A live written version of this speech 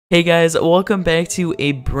Hey guys, welcome back to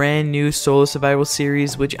a brand new solo survival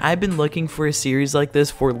series, which I've been looking for a series like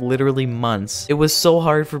this for literally months. It was so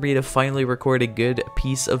hard for me to finally record a good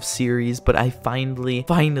piece of series, but I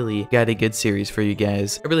finally got a good series for you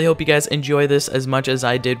guys. I really hope you guys enjoy this as much as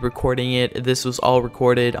I did recording it. This was all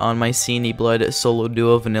recorded on my CNDBLOOD solo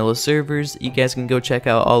duo vanilla servers. You guys can go check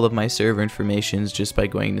out all of my server informations just by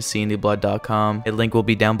going to CNDBLOOD.com. A link will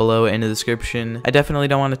be down below in the description. I definitely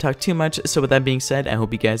don't want to talk too much, so with that being said, I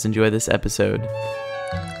hope you guys enjoy this episode.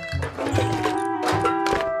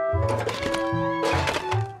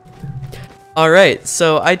 Alright,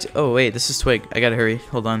 so oh wait, this is Twig. I gotta hurry.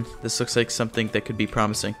 Hold on. This looks like something that could be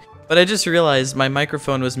promising. But I just realized my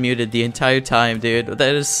microphone was muted the entire time, dude.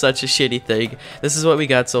 That is such a shitty thing. This is what we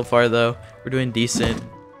got so far, though. We're doing decent.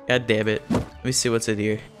 God damn it. Let me see what's in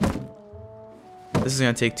here. This is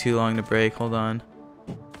gonna take too long to break. Hold on.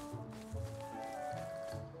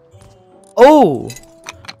 Oh!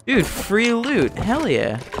 Dude, free loot. Hell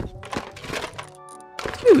yeah.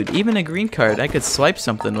 Dude, even a green card. I could swipe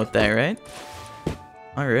something with that, right?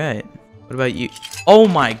 Alright. What about you? Oh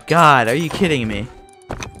my god, are you kidding me?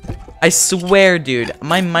 I swear, dude,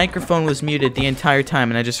 my microphone was muted the entire time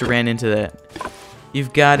and I just ran into that.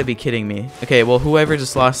 You've got to be kidding me. Okay, well, whoever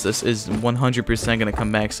just lost this is 100% gonna come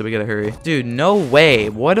back, so we gotta hurry. Dude, no way.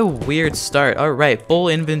 What a weird start. Alright, full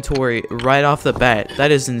inventory right off the bat. That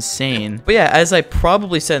is insane. But yeah, as I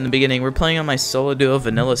probably said in the beginning, we're playing on my solo duo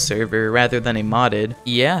vanilla server rather than a modded.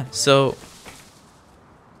 Yeah, so...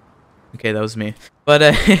 Okay, that was me.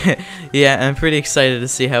 But, yeah, I'm pretty excited to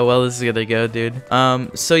see how well this is gonna go, dude.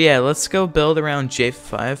 So yeah, let's go build around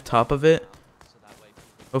J5, top of it.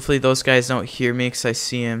 Hopefully those guys don't hear me because I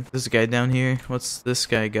see him. There's a guy down here. What's this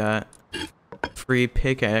guy got? Free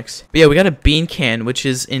pickaxe. But yeah, we got a bean can, which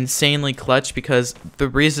is insanely clutch because the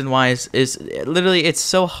reason why is literally it's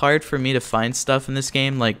so hard for me to find stuff in this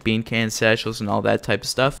game, like bean can satchels and all that type of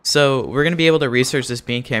stuff. So we're going to be able to research this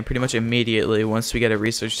bean can pretty much immediately once we get a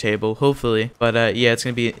research table, hopefully. But yeah, it's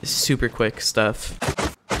going to be super quick stuff.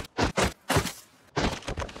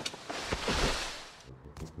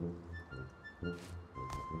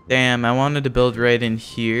 Damn, I wanted to build right in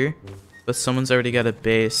here, but someone's already got a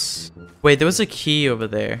base. Wait, there was a key over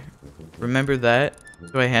there. Remember that?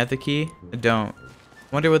 Do I have the key? I don't.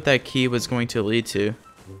 Wonder what that key was going to lead to.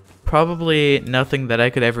 Probably nothing that I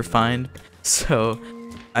could ever find, so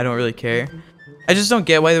I don't really care. I just don't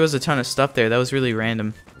get why there was a ton of stuff there. That was really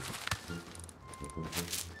random.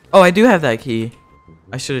 Oh, I do have that key.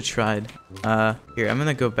 I should have tried. Here, I'm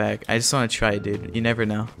gonna go back. I just want to try, dude. You never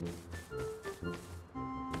know.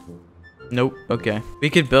 Nope. Okay. We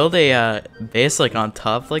could build a base like on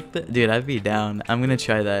top like that. Dude, I'd be down. I'm gonna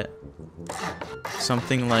try that.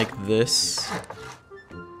 Something like this.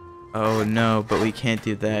 Oh no, but we can't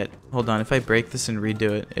do that. Hold on. If I break this and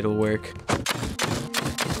redo it, it'll work.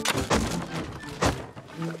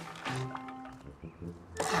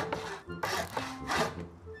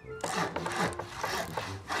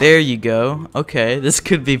 There you go. Okay, this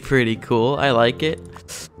could be pretty cool. I like it.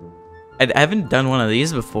 I haven't done one of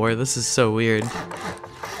these before. This is so weird.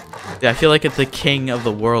 Yeah, I feel like it's the king of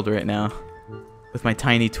the world right now. With my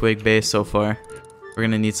tiny twig base so far. We're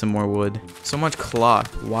gonna need some more wood. So much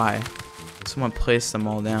cloth. Why? Someone placed them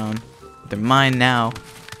all down. They're mine now.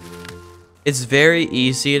 It's very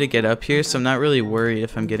easy to get up here, so I'm not really worried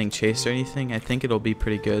if I'm getting chased or anything. I think it'll be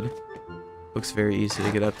pretty good. Looks very easy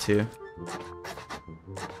to get up to.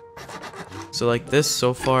 So like this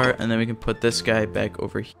so far, and then we can put this guy back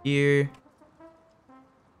over here.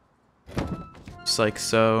 Just like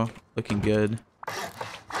so. Looking good.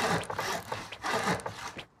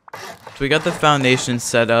 So we got the foundation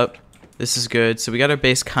set up. This is good. So we got our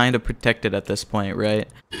base kind of protected at this point, right?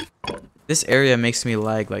 This area makes me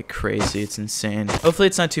lag like crazy. It's insane. Hopefully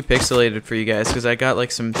it's not too pixelated for you guys, because I got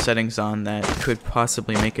like some settings on that could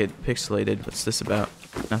possibly make it pixelated. What's this about?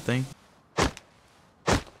 Nothing.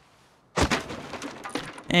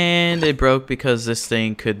 And it broke because this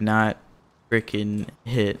thing could not freaking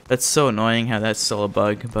hit. That's so annoying how that's still a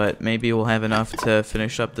bug, but maybe we'll have enough to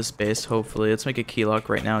finish up this base, hopefully. Let's make a key lock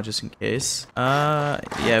right now just in case.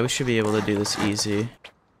 Yeah, we should be able to do this easy.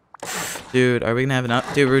 Dude, are we gonna have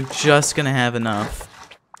enough? Dude, we're just gonna have enough.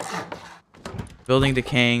 Building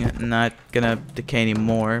decaying, not gonna decay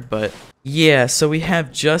anymore, but... Yeah, so we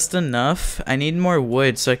have just enough. I need more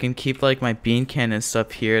wood so I can keep like my bean can and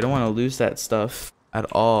stuff here. I don't want to lose that stuff at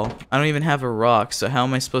all. I don't even have a rock, so how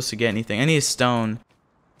am I supposed to get anything? I need a stone.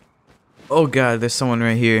 Oh god, there's someone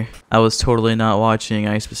right here. I was totally not watching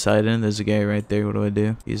Ice Poseidon. There's a guy right there. What do I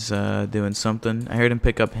do? He's doing something. I heard him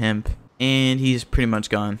pick up hemp, and he's pretty much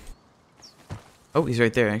gone. Oh, he's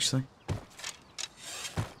right there actually.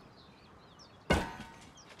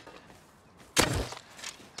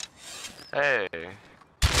 Hey.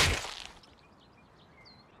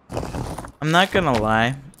 I'm not gonna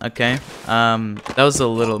lie, okay? That was a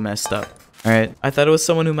little messed up. Alright, I thought it was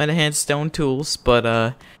someone who might have had stone tools,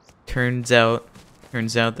 but turns out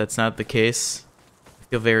that's not the case. I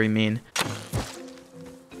feel very mean.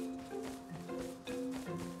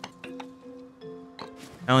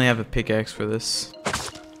 I only have a pickaxe for this.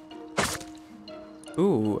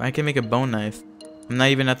 Ooh, I can make a bone knife. I'm not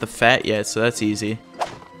even at the fat yet, so that's easy.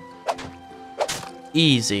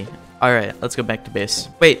 Easy. Alright, let's go back to base.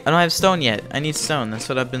 Wait, I don't have stone yet. I need stone. That's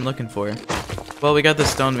what I've been looking for. Well, we got the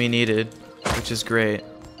stone we needed, which is great.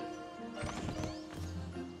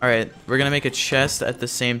 Alright, we're gonna make a chest at the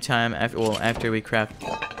same time after we craft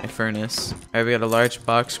a furnace. Alright, we got a large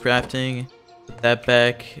box crafting. Put that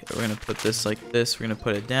back. We're gonna put this like this. We're gonna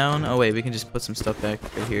put it down. Oh wait, we can just put some stuff back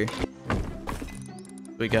right here.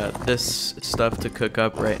 We got this stuff to cook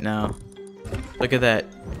up right now. Look at that.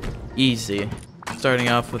 Easy. Starting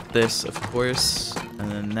off with this, of course,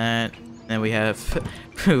 and then that. And then we have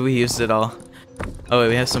we used it all. Oh wait,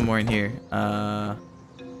 we have some more in here. Well,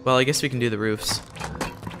 I guess we can do the roofs.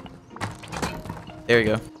 There we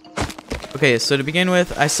go. Okay, so to begin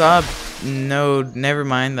with, I saw a node. Never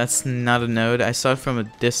mind, that's not a node. I saw it from a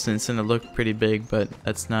distance and it looked pretty big, but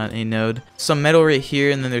that's not a node. Some metal right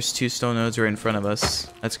here, and then there's 2 stone nodes right in front of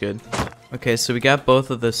us. That's good. Okay, so we got both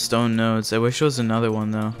of the stone nodes. I wish there was another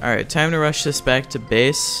one though. Alright, time to rush this back to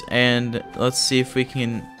base, and let's see if we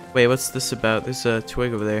can... Wait, what's this about? There's a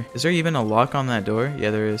twig over there. Is there even a lock on that door?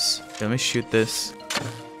 Yeah, there is. Okay, let me shoot this.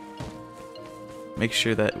 Make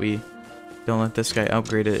sure that we don't let this guy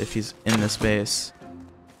upgrade it if he's in this base.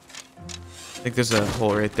 I think there's a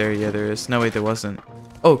hole right there. Yeah, there is. No, wait, there wasn't.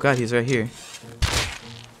 Oh god, he's right here.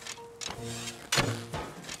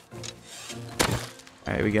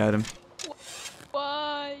 Alright, we got him.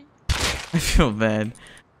 Why? I feel bad.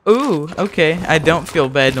 Ooh, okay. I don't feel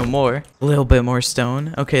bad no more. A little bit more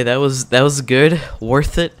stone. Okay, that was good.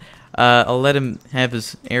 Worth it. I'll let him have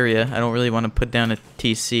his area. I don't really want to put down a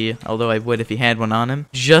TC, although I would if he had one on him.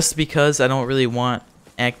 Just because I don't really want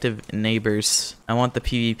active neighbors. I want the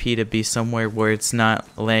PvP to be somewhere where it's not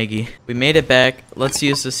laggy. We made it back. Let's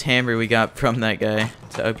use this hammer we got from that guy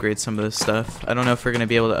to upgrade some of this stuff. I don't know if we're going to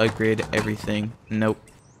be able to upgrade everything. Nope.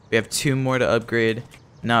 We have 2 more to upgrade.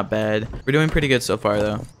 Not bad. We're doing pretty good so far,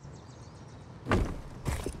 though.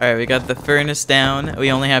 Alright, we got the furnace down.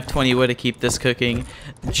 We only have 20 wood to keep this cooking.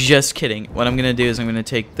 Just kidding. What I'm going to do is I'm going to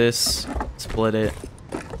take this, split it.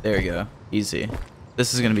 There we go. Easy.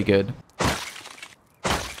 This is going to be good.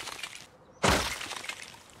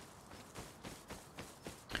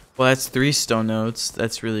 Well, that's 3 stone nodes.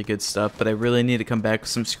 That's really good stuff, but I really need to come back with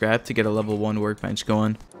some scrap to get a level 1 workbench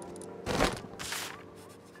going.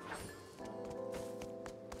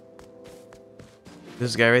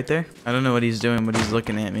 This guy right there? I don't know what he's doing, but he's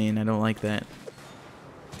looking at me, and I don't like that.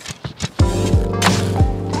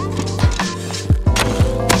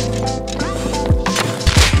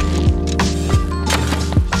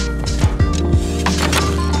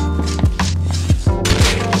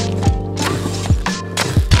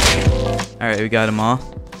 Alright, we got them all.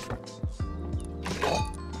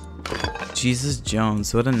 Jesus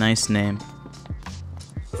Jones, what a nice name.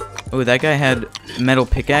 Oh, that guy had metal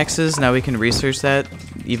pickaxes. Now we can research that.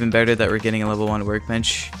 Even better that we're getting a level 1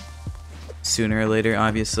 workbench sooner or later,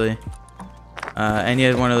 obviously. And he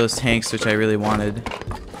had one of those tanks, which I really wanted.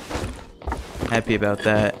 Happy about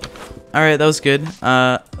that. Alright, that was good.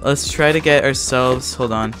 Let's try to get ourselves...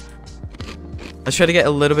 Hold on. Let's try to get a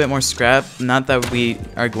little bit more scrap. Not that we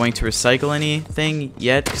are going to recycle anything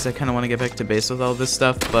yet, because I kind of want to get back to base with all this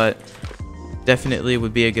stuff, but definitely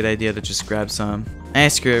would be a good idea to just grab some.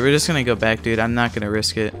 Screw it. We're just gonna go back, dude. I'm not gonna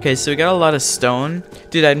risk it. Okay, so we got a lot of stone.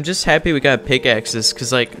 Dude, I'm just happy we got pickaxes,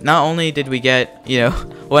 because, like, not only did we get, you know,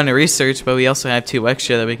 1 to research, but we also have 2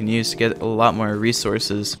 extra that we can use to get a lot more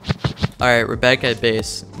resources. Alright, we're back at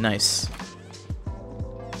base. Nice.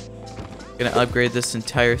 Gonna upgrade this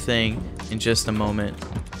entire thing in just a moment.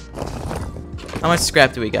 How much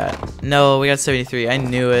scrap do we got? No, we got 73. I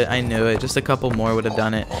knew it. I knew it. Just a couple more would have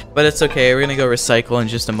done it. But it's okay. We're gonna go recycle in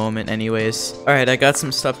just a moment anyways. Alright, I got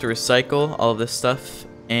some stuff to recycle. All of this stuff.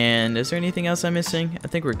 And is there anything else I'm missing? I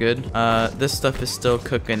think we're good. This stuff is still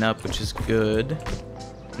cooking up, which is good.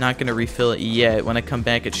 Not gonna refill it yet. When I come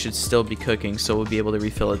back, it should still be cooking, so we'll be able to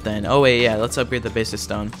refill it then. Oh wait, yeah. Let's upgrade the base of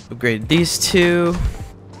stone. Upgrade these 2.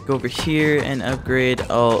 Go over here and upgrade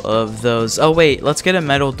all of those. Oh wait, let's get a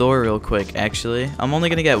metal door real quick, actually. I'm only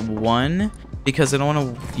gonna get 1 because I don't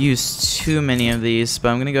want to use too many of these, but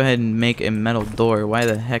I'm gonna go ahead and make a metal door. Why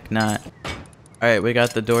the heck not? Alright, we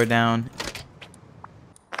got the door down.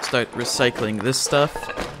 Start recycling this stuff.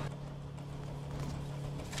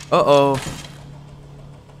 Uh-oh.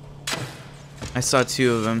 I saw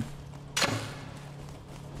two of them.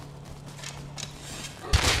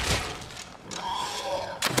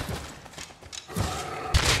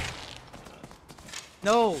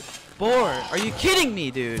 No, boar. Are you kidding me,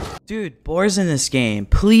 dude? Dude, boars in this game,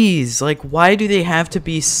 please. Like, why do they have to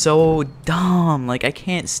be so dumb? Like, I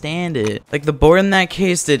can't stand it. Like, the boar in that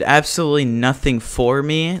case did absolutely nothing for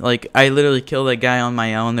me. Like, I literally killed that guy on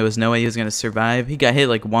my own. There was no way he was gonna survive. He got hit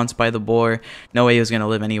like once by the boar. No way he was gonna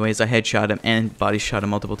live anyways. I headshot him and body shot him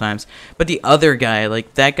multiple times. But the other guy,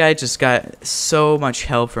 like, that guy just got so much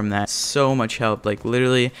help from that. So much help. Like,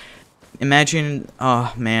 literally... Imagine,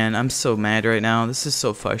 oh man, I'm so mad right now. This is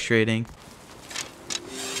so frustrating.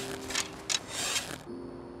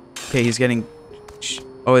 Okay, he's getting,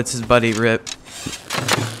 oh, it's his buddy, rip.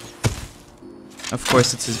 Of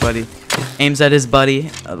course it's his buddy. Aims at his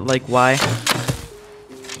buddy, like why?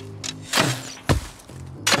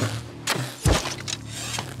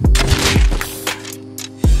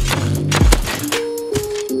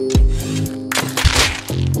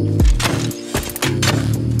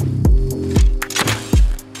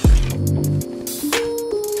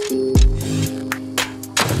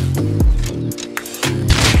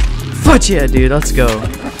 Fuck yeah, dude, let's go.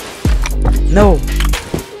 No.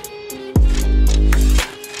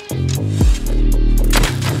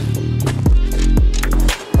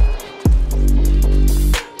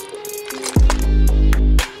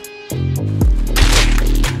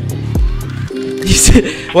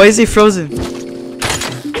 Why is he frozen?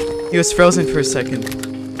 He was frozen for a second.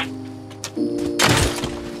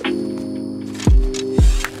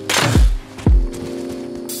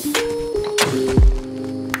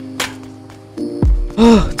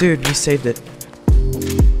 Oh, dude, we saved it.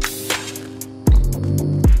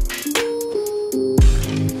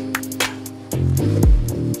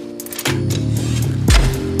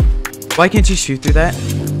 Why can't you shoot through that?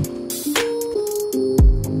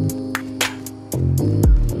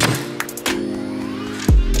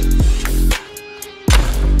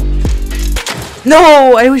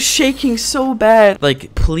 No, I was shaking so bad.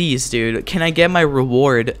 Like, please, dude, can I get my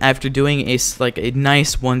reward after doing a nice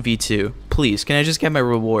 1v2? Please, can I just get my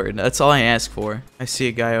reward? That's all I ask for. I see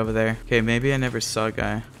a guy over there. Okay, maybe I never saw a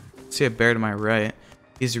guy. I see a bear to my right.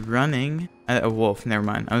 He's running. A wolf, never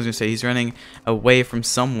mind. I was gonna say he's running away from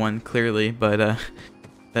someone, clearly, but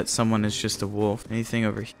that someone is just a wolf. Anything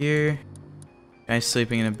over here? Guy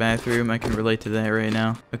sleeping in a bathroom. I can relate to that right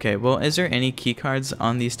now. Okay, well, is there any key cards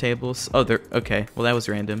on these tables? Oh, there. Okay, well, that was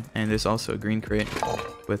random. And there's also a green crate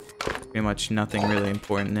with pretty much nothing really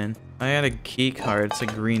important in. I got a key card. It's a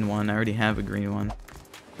green one. I already have a green one.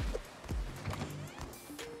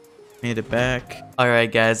 Made it back.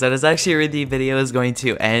 Alright guys, that is actually where the video is going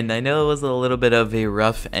to end. I know it was a little bit of a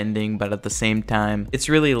rough ending, but at the same time, it's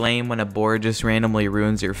really lame when a board just randomly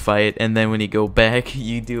ruins your fight, and then when you go back,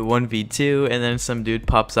 you do 1v2, and then some dude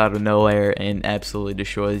pops out of nowhere and absolutely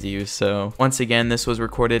destroys you. So, once again, this was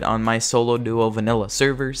recorded on my solo duo vanilla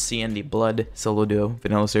server, CNDBLOOD solo duo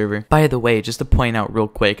vanilla server. By the way, just to point out real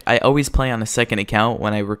quick, I always play on a second account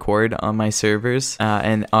when I record on my servers,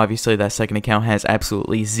 and obviously that second account has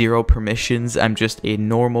absolutely zero permissions. I'm just a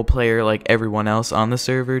normal player like everyone else on the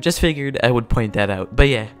server. Just figured I would point that out. But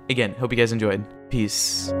yeah, again, hope you guys enjoyed.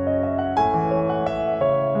 Peace.